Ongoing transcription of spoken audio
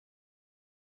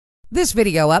This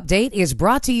video update is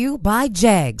brought to you by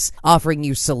JEGS, offering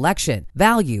you selection,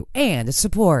 value, and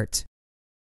support.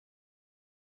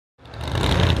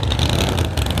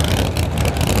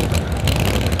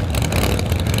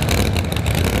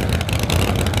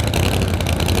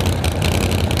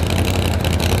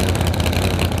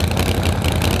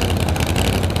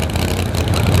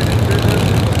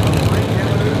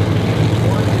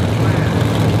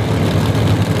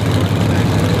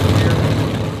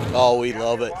 Oh, we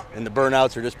love it. And the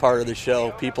burnouts are just part of the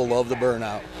show. People love the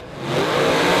burnout.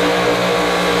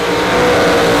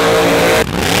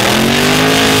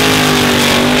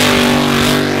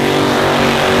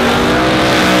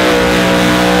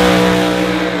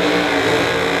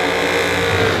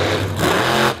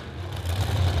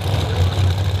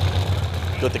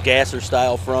 With the gasser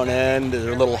style front end,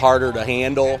 they're a little harder to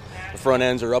handle. The front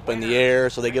ends are up in the air,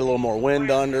 so they get a little more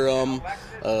wind under them.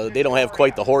 They don't have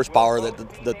quite the horsepower that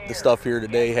the stuff here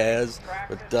today has,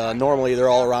 but normally they're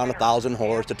all around 1,000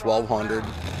 horse to 1,200.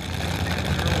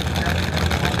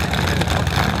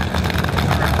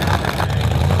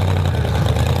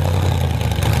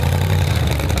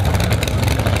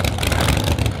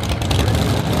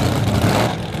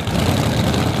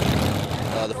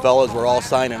 The fellas were all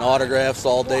signing autographs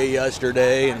all day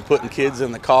yesterday and putting kids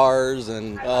in the cars,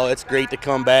 and oh, it's great to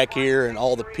come back here and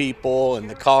all the people and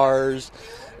the cars,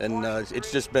 and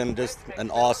it's just been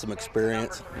an awesome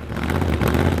experience.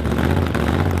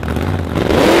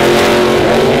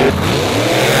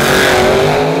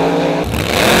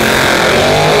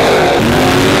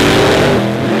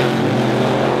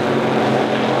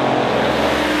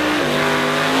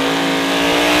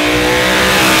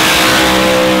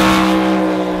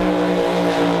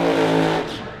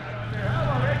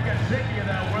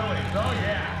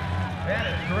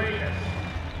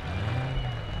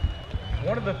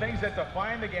 One of the things that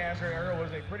defined the gasser era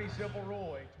was a pretty simple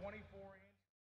rule, a 24